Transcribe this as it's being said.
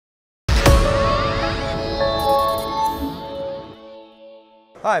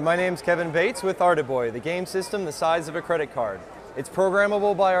Hi, my name's Kevin Bates with Arduboy, the game system the size of a credit card. It's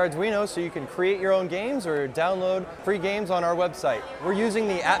programmable by Arduino, so you can create your own games or download free games on our website. We're using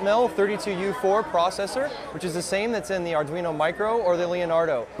the Atmel 32U4 processor, which is the same that's in the Arduino Micro or the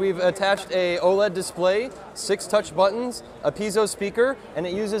Leonardo. We've attached a OLED display, 6 touch buttons, a piezo speaker, and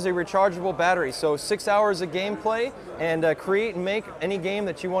it uses a rechargeable battery, so 6 hours of gameplay, and create and make any game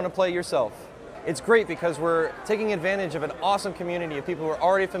that you want to play yourself. It's great because we're taking advantage of an awesome community of people who are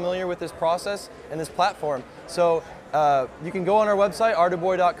already familiar with this process and this platform. So you can go on our website,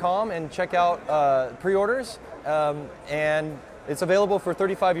 arduboy.com, and check out pre-orders, and it's available for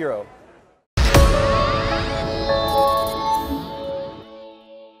 €35.